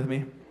standing up here with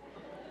me.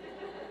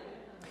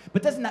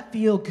 But doesn't that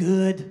feel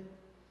good?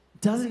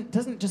 Doesn't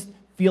just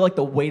feel like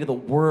the weight of the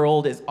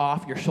world is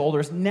off your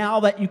shoulders now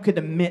that you could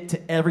admit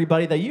to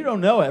everybody that you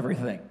don't know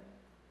everything?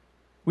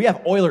 We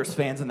have Oilers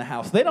fans in the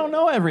house. They don't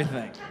know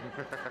everything.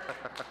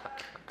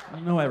 They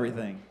don't know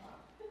everything.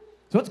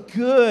 So it's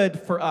good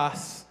for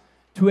us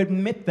to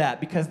admit that,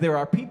 because there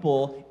are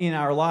people in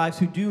our lives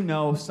who do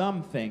know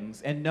some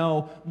things and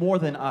know more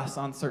than us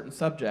on certain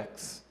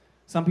subjects.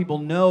 Some people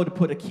know to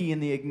put a key in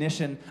the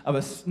ignition of a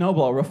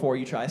snowblower before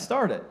you try to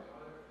start it.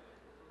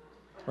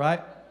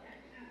 Right?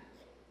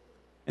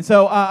 And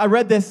so I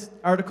read this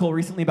article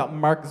recently about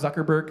Mark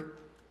Zuckerberg.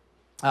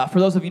 For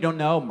those of you who don't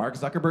know, Mark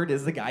Zuckerberg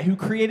is the guy who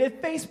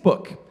created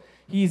Facebook.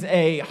 He's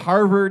a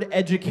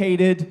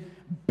Harvard-educated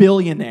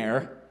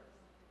billionaire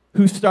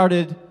who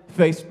started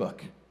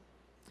Facebook.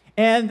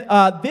 And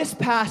this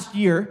past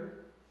year,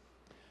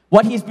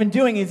 what he's been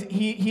doing is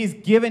he's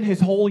given his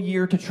whole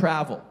year to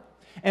travel.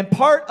 And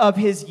part of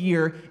his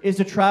year is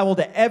to travel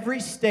to every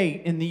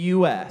state in the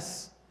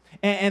U.S.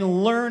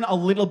 and learn a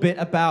little bit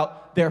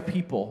about their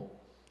people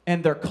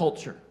and their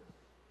culture.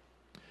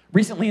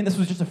 Recently, and this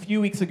was just a few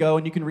weeks ago,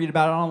 and you can read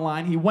about it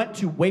online, he went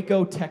to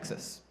Waco,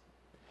 Texas.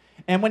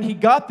 And when he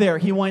got there,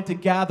 he wanted to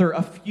gather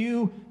a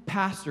few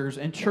pastors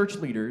and church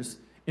leaders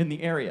in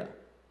the area.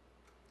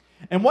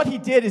 And what he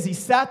did is he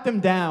sat them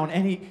down,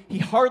 and he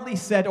hardly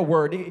said a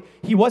word.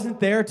 He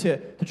wasn't there to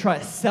try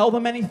to sell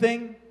them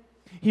anything.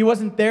 He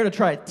wasn't there to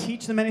try to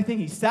teach them anything.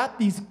 He sat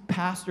these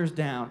pastors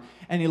down,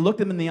 and he looked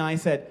them in the eye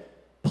and said,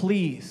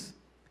 "Please,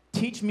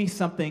 teach me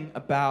something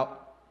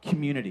about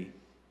community."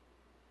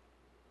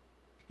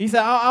 He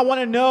said, I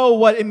want to know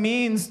what it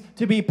means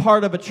to be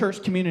part of a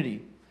church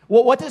community.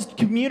 Well, what does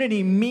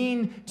community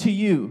mean to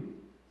you?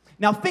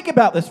 Now, think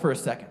about this for a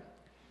second.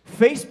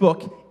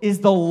 Facebook is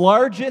the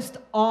largest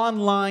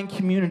online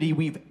community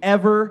we've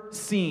ever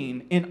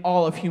seen in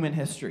all of human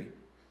history.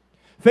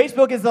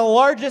 Facebook is the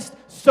largest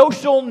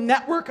social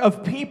network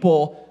of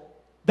people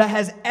that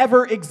has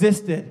ever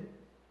existed.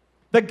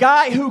 The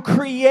guy who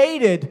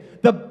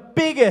created the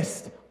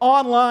biggest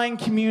online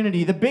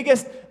community, the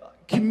biggest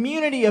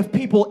community of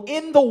people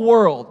in the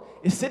world,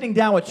 is sitting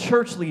down with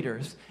church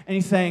leaders and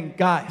he's saying,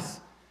 guys,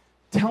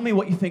 tell me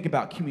what you think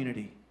about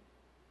community.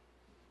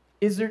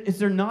 Is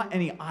there not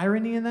any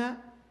irony in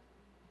that?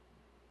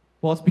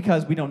 Well, it's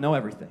because we don't know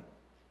everything.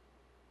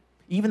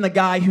 Even the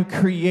guy who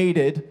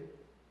created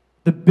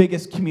the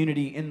biggest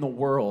community in the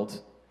world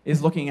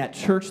is looking at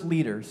church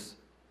leaders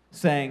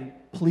saying,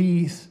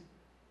 please,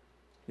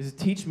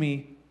 teach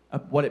me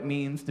what it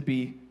means to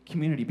be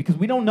community, because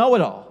we don't know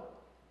it all.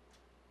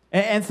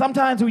 And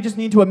sometimes we just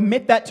need to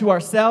admit that to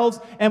ourselves,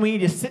 and we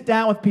need to sit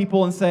down with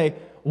people and say,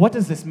 what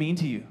does this mean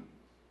to you?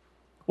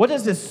 What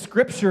does this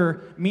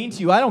scripture mean to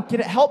you? I don't get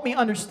it. Help me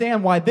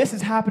understand why this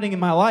is happening in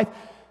my life.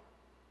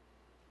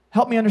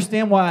 Help me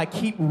understand why I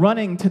keep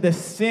running to this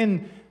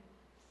sin,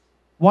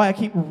 why I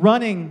keep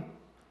running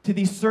to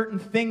these certain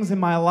things in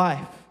my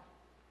life.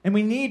 And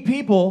we need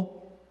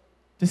people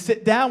to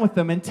sit down with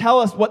them and tell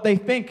us what they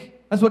think.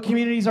 That's what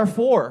communities are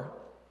for.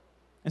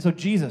 And so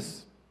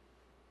Jesus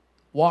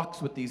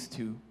walks with these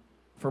two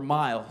for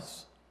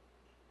miles.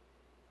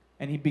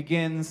 And he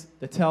begins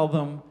to tell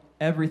them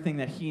everything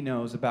that he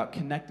knows about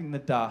connecting the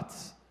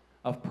dots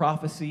of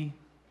prophecy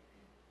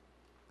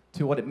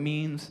to what it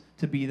means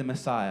to be the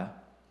Messiah.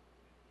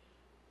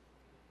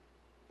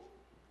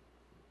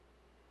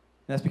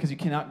 And that's because you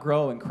cannot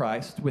grow in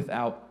Christ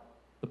without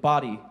the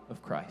body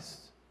of Christ.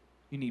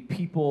 You need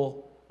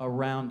people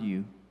around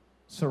you,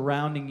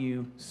 surrounding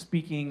you,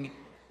 speaking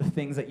the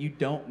things that you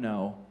don't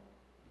know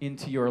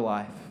into your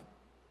life.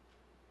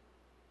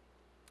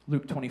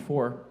 Luke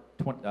 24,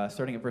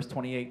 starting at verse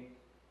 28.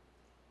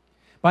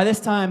 By this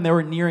time, they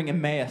were nearing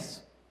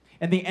Emmaus,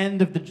 and the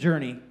end of the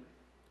journey.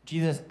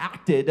 Jesus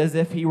acted as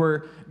if he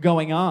were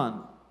going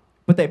on,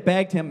 but they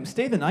begged him,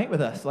 stay the night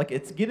with us, like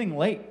it's getting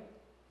late.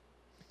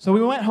 So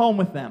we went home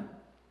with them.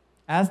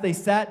 As they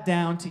sat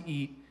down to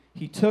eat,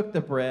 he took the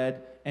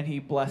bread and he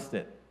blessed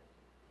it.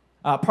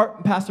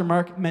 Pastor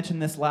Mark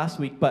mentioned this last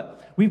week,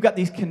 but we've got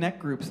these connect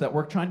groups that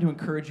we're trying to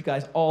encourage you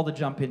guys all to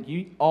jump in.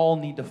 You all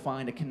need to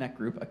find a connect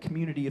group, a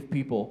community of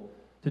people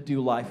to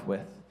do life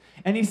with.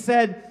 And he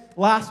said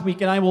last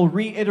week, and I will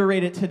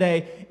reiterate it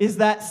today, is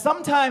that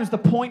sometimes the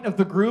point of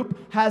the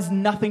group has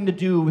nothing to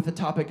do with the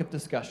topic of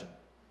discussion.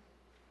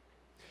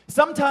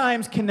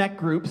 Sometimes connect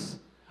groups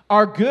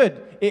are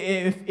good.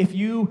 If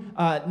you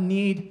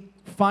need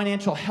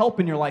financial help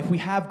in your life, we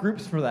have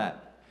groups for that.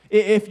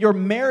 If your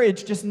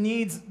marriage just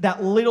needs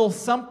that little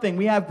something,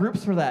 we have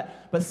groups for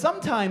that. But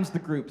sometimes the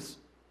groups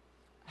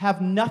have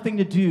nothing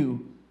to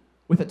do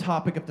with a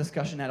topic of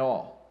discussion at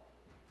all.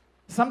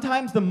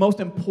 Sometimes the most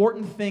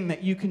important thing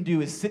that you can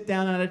do is sit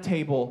down at a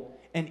table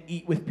and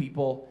eat with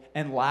people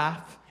and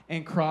laugh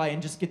and cry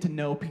and just get to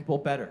know people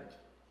better.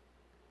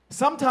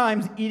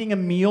 Sometimes eating a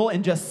meal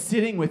and just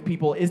sitting with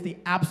people is the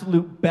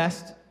absolute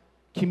best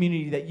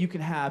community that you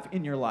can have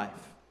in your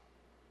life.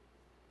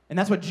 And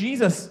that's what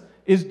Jesus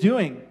is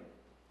doing.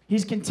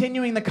 He's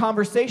continuing the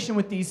conversation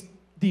with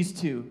these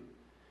two.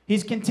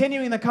 He's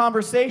continuing the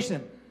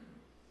conversation.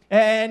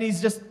 And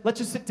he's just, let's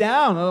just sit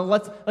down.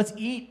 Let's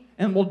eat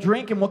and we'll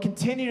drink and we'll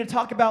continue to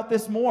talk about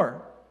this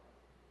more.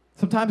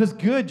 Sometimes it's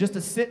good just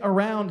to sit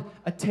around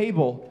a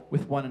table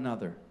with one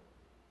another.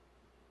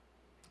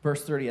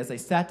 Verse 30, as they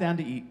sat down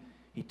to eat,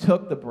 he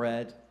took the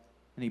bread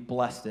and he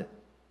blessed it.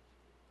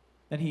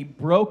 Then he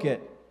broke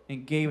it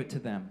and gave it to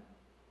them.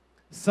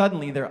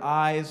 Suddenly their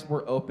eyes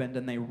were opened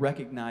and they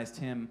recognized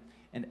him.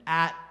 And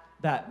at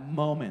that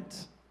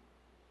moment,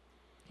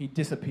 he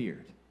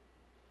disappeared.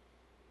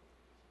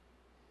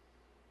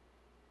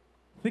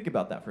 Think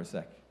about that for a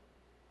sec.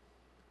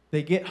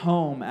 They get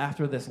home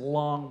after this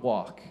long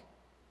walk.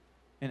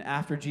 And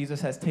after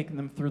Jesus has taken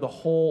them through the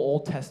whole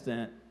Old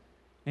Testament,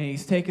 and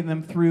he's taken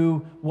them through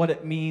what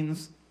it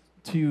means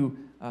to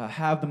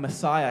have the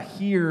Messiah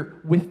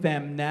here with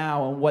them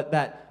now and what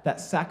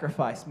that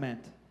sacrifice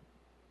meant.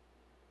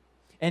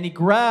 And he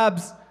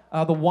grabs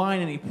the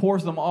wine and he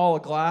pours them all a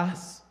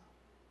glass.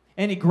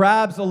 And he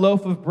grabs a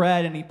loaf of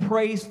bread and he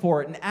prays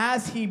for it. And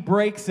as he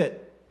breaks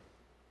it,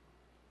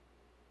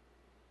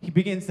 he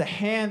begins to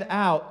hand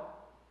out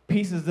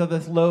pieces of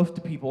this loaf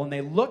to people. And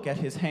they look at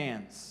his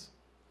hands.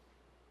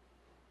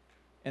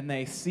 And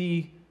they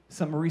see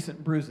some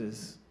recent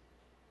bruises.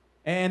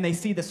 And they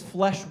see this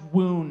fresh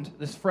wound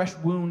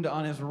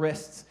on his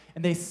wrists.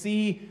 And they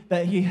see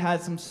that he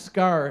had some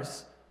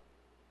scars.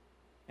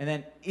 And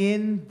then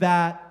in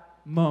that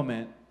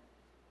moment,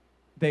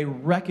 they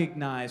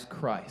recognize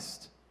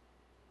Christ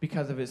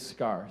because of his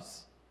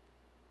scars.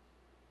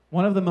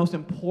 One of the most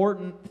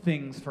important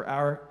things for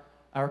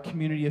our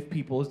community of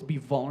people is to be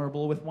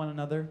vulnerable with one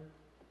another.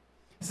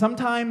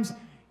 Sometimes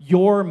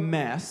your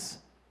mess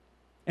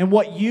and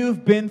what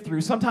you've been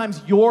through,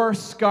 sometimes your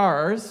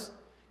scars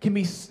can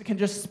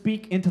just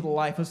speak into the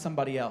life of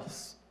somebody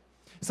else.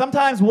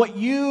 Sometimes what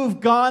you've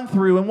gone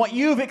through and what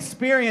you've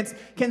experienced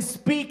can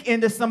speak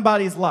into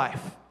somebody's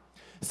life.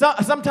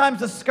 Sometimes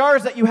the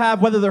scars that you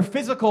have, whether they're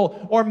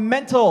physical or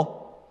mental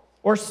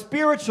or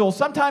spiritual,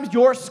 sometimes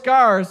your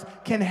scars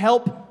can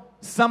help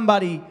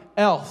somebody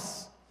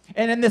else.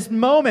 And in this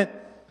moment,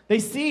 they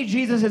see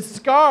Jesus'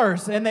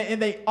 scars and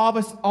they all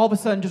of a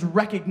sudden just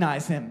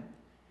recognize him.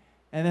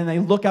 And then they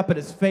look up at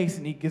his face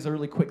and he gives a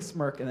really quick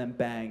smirk and then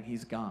bang,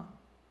 he's gone.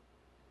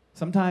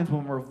 Sometimes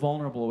when we're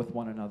vulnerable with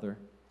one another,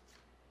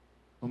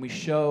 when we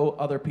show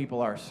other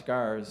people our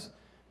scars,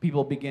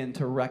 people begin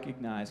to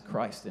recognize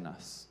Christ in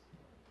us.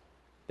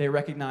 They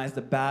recognize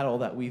the battle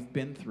that we've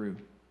been through.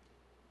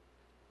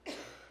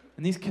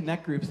 And these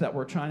connect groups that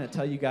we're trying to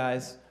tell you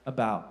guys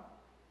about,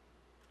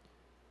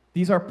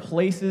 these are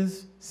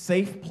places,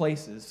 safe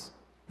places,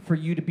 for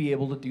you to be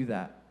able to do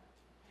that.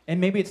 And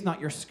maybe it's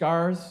not your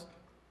scars.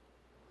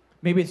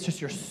 Maybe it's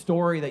just your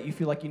story that you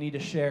feel like you need to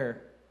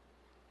share.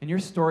 And your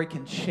story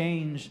can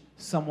change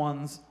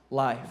someone's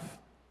life.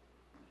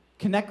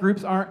 Connect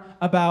groups aren't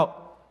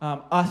about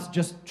us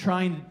just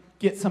trying to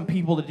get some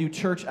people to do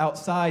church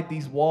outside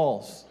these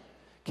walls.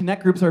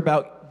 Connect groups are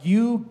about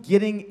you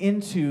getting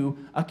into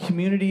a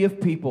community of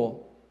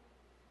people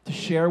to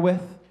share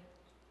with,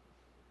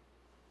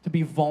 to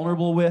be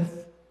vulnerable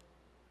with,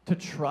 to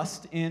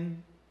trust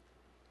in,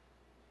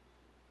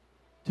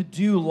 to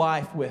do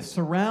life with.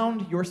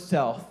 Surround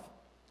yourself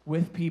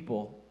with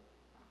people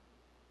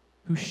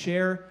who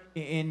share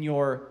in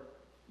your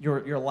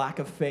lack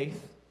of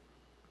faith,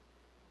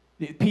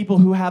 people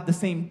who have the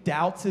same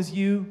doubts as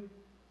you.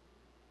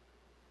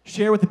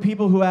 Share with the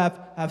people who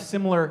have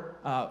similar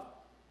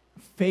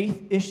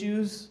faith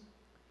issues.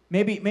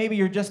 Maybe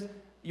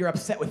you're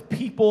upset with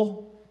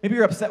people. Maybe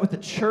you're upset with the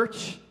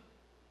church.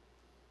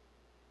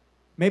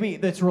 Maybe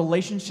it's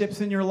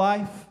relationships in your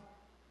life.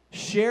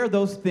 Share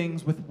those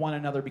things with one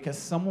another because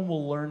someone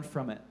will learn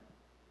from it.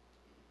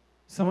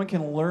 Someone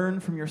can learn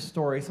from your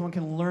story. Someone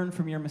can learn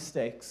from your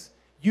mistakes.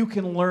 You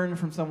can learn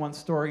from someone's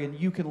story, and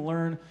you can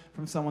learn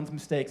from someone's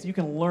mistakes. You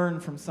can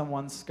learn from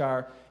someone's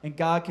scar, and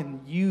God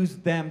can use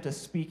them to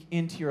speak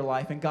into your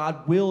life, and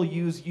God will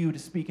use you to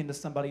speak into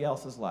somebody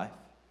else's life.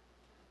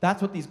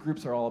 That's what these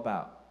groups are all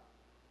about.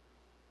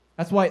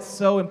 That's why it's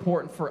so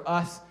important for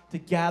us to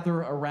gather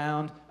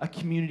around a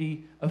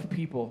community of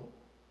people,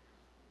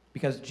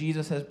 because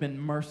Jesus has been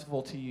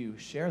merciful to you.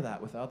 Share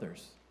that with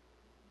others.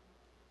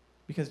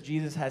 Because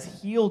Jesus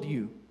has healed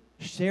you.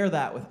 Share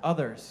that with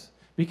others.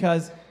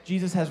 Because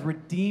Jesus has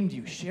redeemed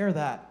you. Share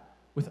that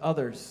with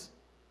others.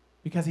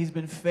 Because he's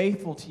been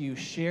faithful to you.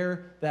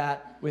 Share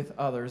that with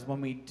others. When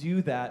we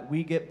do that,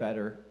 we get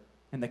better,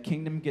 and the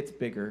kingdom gets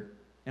bigger,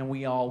 and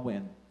we all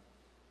win.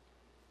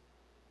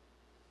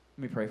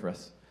 Let me pray for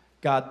us.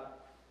 God,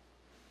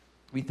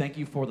 we thank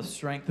you for the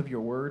strength of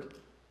your word.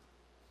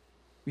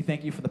 We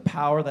thank you for the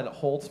power that it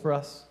holds for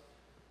us.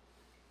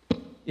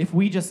 If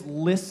we just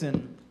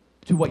listen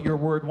to what your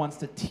word wants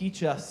to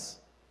teach us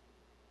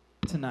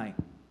tonight,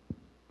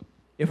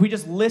 if we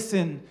just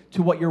listen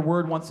to what your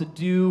word wants to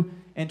do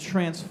and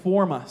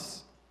transform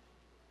us,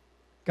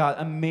 God,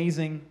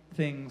 amazing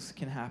things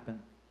can happen.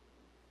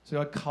 So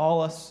God,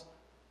 call us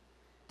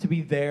to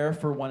be there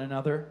for one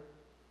another.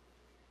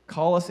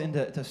 Call us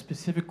into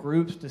specific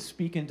groups to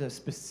speak into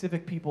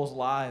specific people's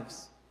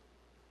lives.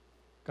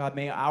 God,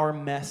 may our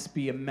mess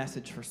be a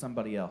message for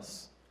somebody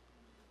else.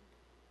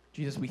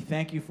 Jesus, we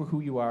thank you for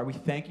who you are. We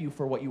thank you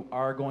for what you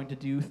are going to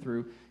do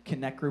through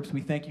Connect Groups.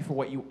 We thank you for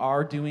what you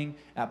are doing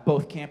at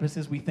both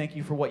campuses. We thank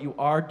you for what you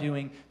are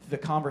doing through the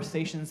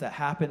conversations that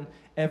happen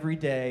every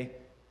day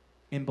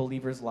in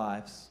believers'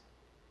 lives.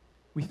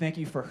 We thank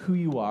you for who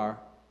you are,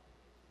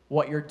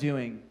 what you're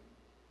doing,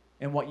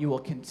 and what you will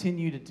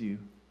continue to do.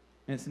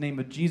 In the name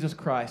of Jesus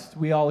Christ,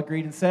 we all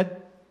agreed and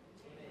said,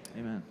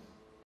 Amen. Amen.